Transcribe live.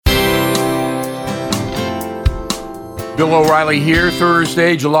Bill O'Reilly here,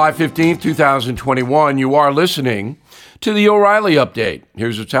 Thursday, July 15th, 2021. You are listening to the O'Reilly Update.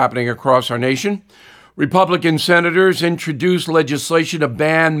 Here's what's happening across our nation. Republican senators introduced legislation to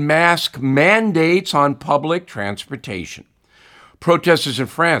ban mask mandates on public transportation. Protesters in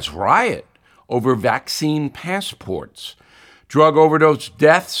France riot over vaccine passports. Drug overdose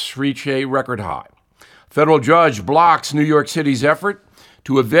deaths reach a record high. Federal judge blocks New York City's effort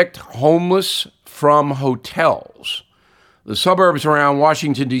to evict homeless from hotels. The suburbs around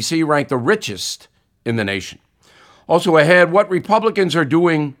Washington, D.C. rank the richest in the nation. Also ahead, what Republicans are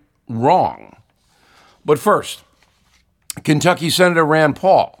doing wrong. But first, Kentucky Senator Rand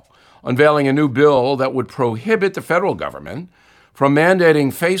Paul unveiling a new bill that would prohibit the federal government from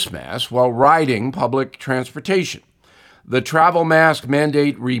mandating face masks while riding public transportation. The Travel Mask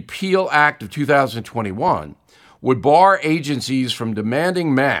Mandate Repeal Act of 2021 would bar agencies from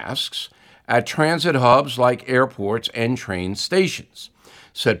demanding masks at transit hubs like airports and train stations.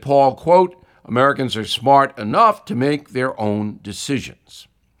 Said Paul, quote, "Americans are smart enough to make their own decisions."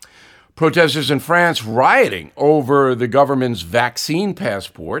 Protesters in France rioting over the government's vaccine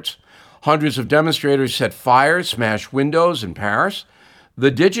passports. Hundreds of demonstrators set fires, smashed windows in Paris.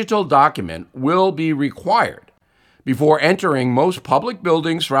 The digital document will be required before entering most public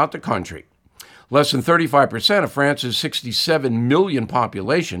buildings throughout the country. Less than 35% of France's 67 million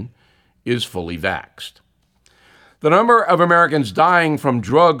population is fully vaxxed. The number of Americans dying from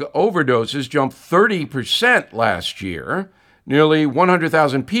drug overdoses jumped 30% last year. Nearly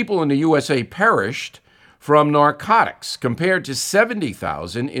 100,000 people in the USA perished from narcotics, compared to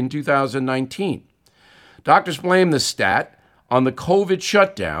 70,000 in 2019. Doctors blame the stat on the COVID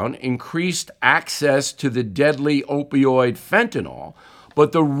shutdown, increased access to the deadly opioid fentanyl,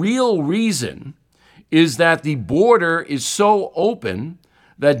 but the real reason is that the border is so open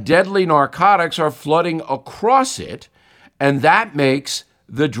that deadly narcotics are flooding across it, and that makes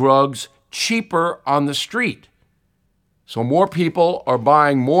the drugs cheaper on the street. So more people are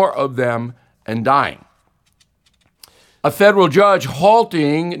buying more of them and dying. A federal judge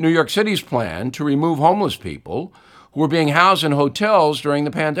halting New York City's plan to remove homeless people who were being housed in hotels during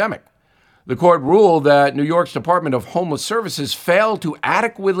the pandemic. The court ruled that New York's Department of Homeless Services failed to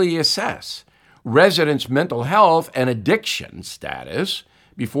adequately assess residents' mental health and addiction status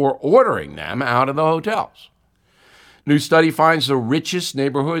before ordering them out of the hotels. New study finds the richest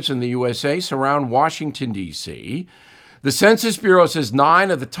neighborhoods in the USA surround Washington, D.C. The Census Bureau says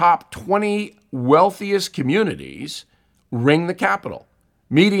 9 of the top 20 wealthiest communities ring the capital.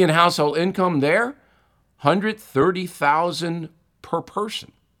 Median household income there, $130,000 per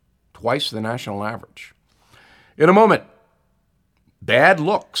person, twice the national average. In a moment, bad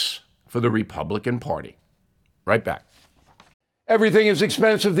looks for the Republican Party. Right back. Everything is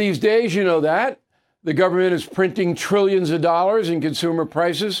expensive these days, you know that. The government is printing trillions of dollars and consumer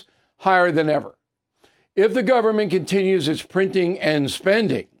prices higher than ever. If the government continues its printing and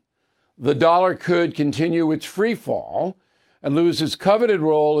spending, the dollar could continue its free fall and lose its coveted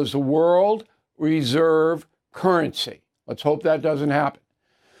role as the world reserve currency. Let's hope that doesn't happen.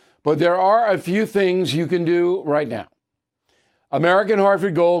 But there are a few things you can do right now. American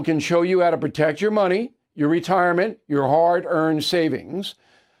Hartford Gold can show you how to protect your money, your retirement, your hard-earned savings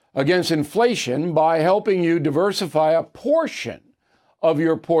against inflation by helping you diversify a portion of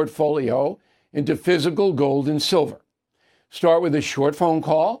your portfolio into physical gold and silver. Start with a short phone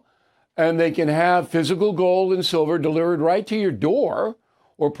call, and they can have physical gold and silver delivered right to your door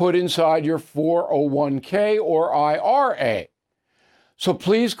or put inside your 401k or IRA. So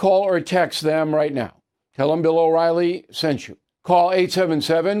please call or text them right now. Tell them Bill O'Reilly sent you. Call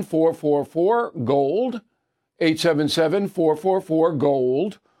 877-444-GOLD,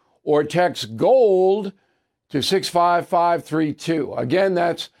 877-444-GOLD, or text GOLD to 65532. Again,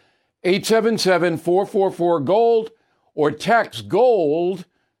 that's 877-444-GOLD, or text GOLD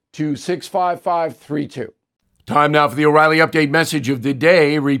to 65532. Time now for the O'Reilly Update message of the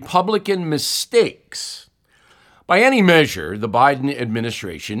day: Republican mistakes. By any measure, the Biden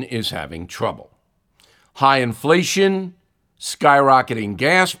administration is having trouble. High inflation, skyrocketing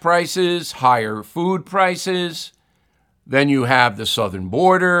gas prices, higher food prices. Then you have the southern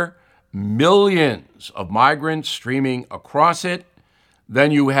border, millions of migrants streaming across it.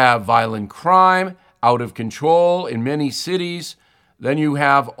 Then you have violent crime out of control in many cities. Then you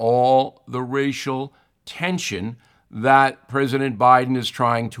have all the racial tension that President Biden is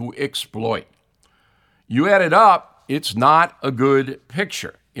trying to exploit. You add it up, it's not a good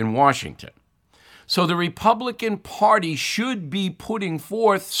picture in Washington. So the Republican Party should be putting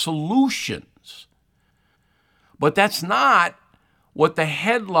forth solutions. But that's not what the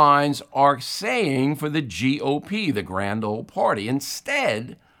headlines are saying for the GOP, the grand old party.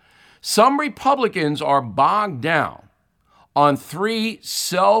 Instead, some Republicans are bogged down on three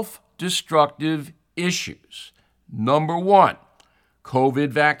self-destructive issues. Number one, COVID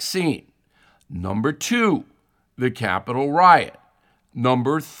vaccine. Number two, the Capitol riot.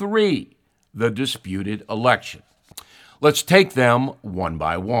 Number three, the disputed election. Let's take them one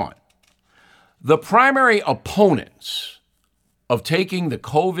by one. The primary opponents of taking the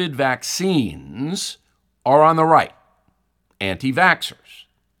COVID vaccines are on the right, anti-vaxxers.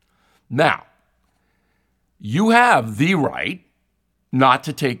 Now, you have the right not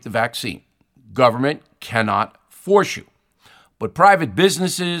to take the vaccine. Government cannot force you. But private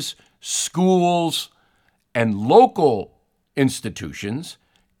businesses, schools, and local institutions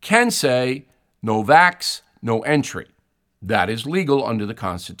can say no vax, no entry. That is legal under the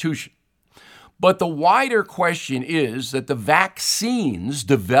Constitution. But the wider question is that the vaccines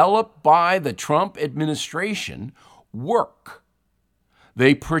developed by the Trump administration work.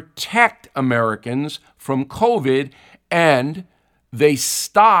 They protect Americans from COVID and they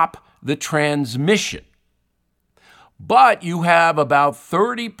stop the transmission. But you have about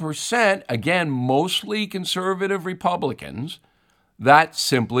 30%, again, mostly conservative Republicans, that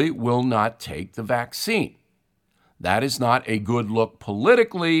simply will not take the vaccine. That is not a good look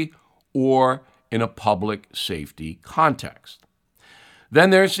politically or in a public safety context. Then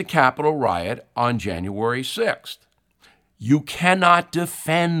there's the Capitol riot on January 6th. You cannot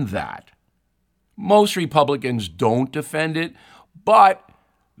defend that. Most Republicans don't defend it, but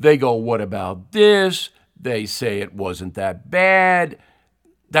they go, what about this? They say it wasn't that bad.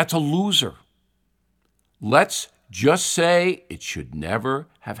 That's a loser. Let's just say it should never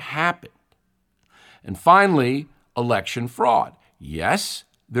have happened. And finally, election fraud. Yes,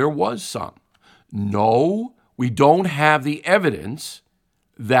 there was some. No, we don't have the evidence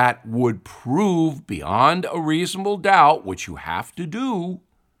that would prove beyond a reasonable doubt, which you have to do,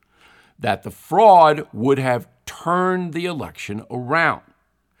 that the fraud would have turned the election around.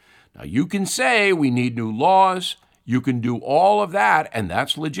 Now, you can say we need new laws. You can do all of that, and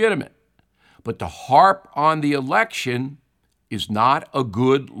that's legitimate. But to harp on the election is not a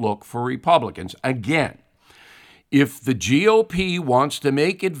good look for Republicans. Again, if the GOP wants to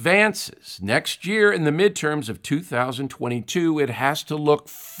make advances next year in the midterms of 2022, it has to look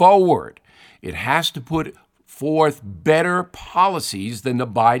forward. It has to put forth better policies than the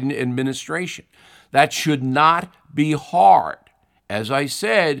Biden administration. That should not be hard. As I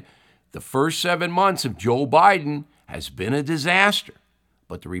said, the first 7 months of Joe Biden has been a disaster,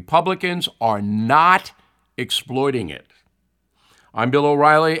 but the Republicans are not exploiting it. I'm Bill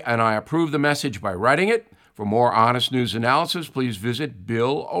O'Reilly, and I approve the message by writing it. For more honest news analysis, please visit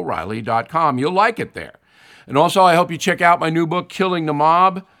BillO'Reilly.com. You'll like it there. And also, I hope you check out my new book, Killing the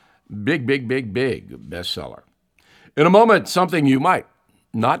Mob. Big bestseller. In a moment, something you might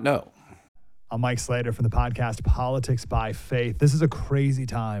not know. I'm Mike Slater from the podcast Politics by Faith. This is a crazy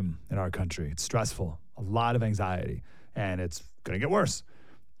time in our country. It's stressful, a lot of anxiety, and it's going to get worse.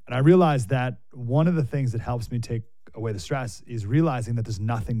 And I realized that one of the things that helps me take away the stress is realizing that there's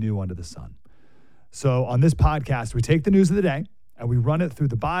nothing new under the sun. So on this podcast, we take the news of the day and we run it through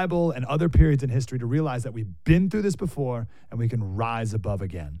the Bible and other periods in history to realize that we've been through this before and we can rise above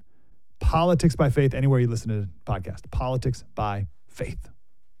again. Politics by Faith, anywhere you listen to the podcast. Politics by Faith.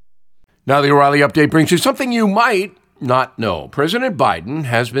 Now the O'Reilly Update brings you something you might not know. President Biden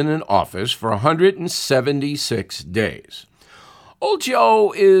has been in office for 176 days. Old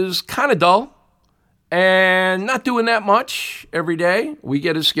Joe is kind of dull and not doing that much every day. We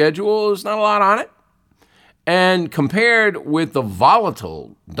get his schedule. There's not a lot on it. And compared with the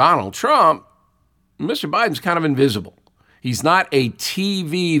volatile Donald Trump, Mr. Biden's kind of invisible. He's not a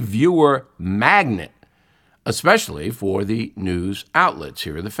TV viewer magnet, especially for the news outlets.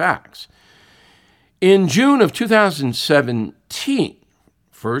 Here are the facts. In June of 2017,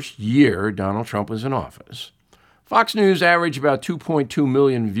 first year Donald Trump was in office, Fox News averaged about 2.2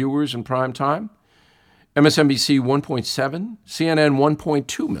 million viewers in prime time, MSNBC 1.7, CNN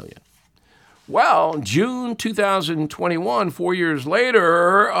 1.2 million. Well, June 2021, 4 years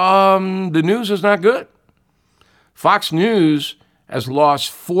later, the news is not good. Fox News has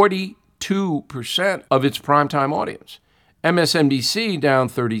lost 42% of its primetime audience. MSNBC down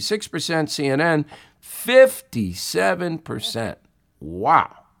 36%, CNN 57%.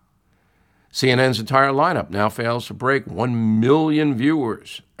 Wow. CNN's entire lineup now fails to break 1 million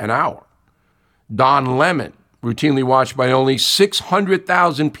viewers an hour. Don Lemon, routinely watched by only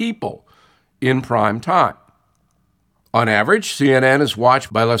 600,000 people in prime time. On average, CNN is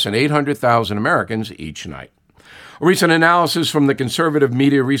watched by less than 800,000 Americans each night. A recent analysis from the Conservative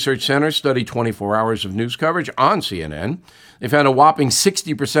Media Research Center studied 24 hours of news coverage on CNN. They found a whopping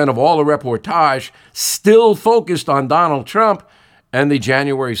 60% of all the reportage still focused on Donald Trump and the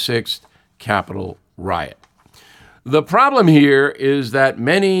January 6th Capitol riot. The problem here is that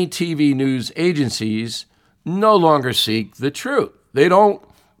many TV news agencies no longer seek the truth. They don't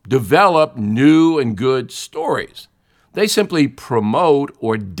develop new and good stories. They simply promote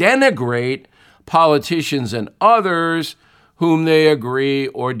or denigrate politicians and others whom they agree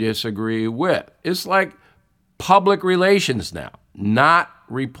or disagree with. It's like public relations now, not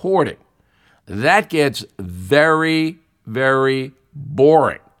reporting. That gets very, very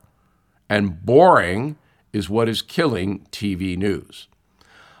boring. And boring is what is killing TV news.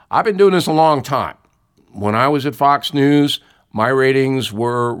 I've been doing this a long time. When I was at Fox News, my ratings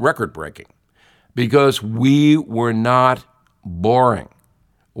were record-breaking because we were not boring.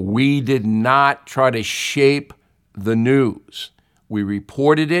 We did not try to shape the news. We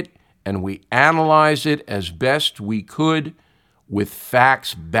reported it and we analyzed it as best we could with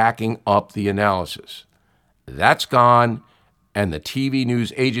facts backing up the analysis. That's gone, and the TV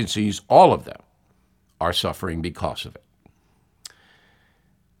news agencies, all of them, are suffering because of it.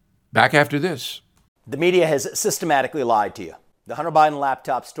 Back after this. The media has systematically lied to you. The Hunter Biden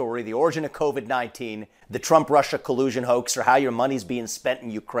laptop story, the origin of COVID-19, the Trump-Russia collusion hoax, or how your money's being spent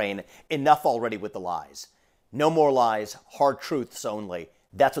in Ukraine. Enough already with the lies. No more lies, hard truths only.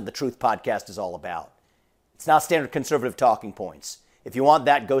 That's what the Truth Podcast is all about. It's not standard conservative talking points. If you want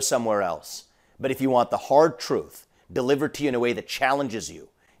that, go somewhere else. But if you want the hard truth delivered to you in a way that challenges you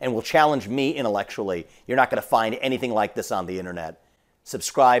and will challenge me intellectually, you're not going to find anything like this on the internet.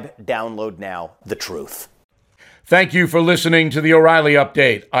 Subscribe, download now, The Truth. Thank you for listening to the O'Reilly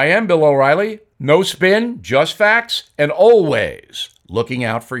Update. I am Bill O'Reilly. No spin, just facts, and always looking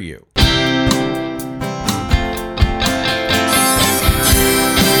out for you.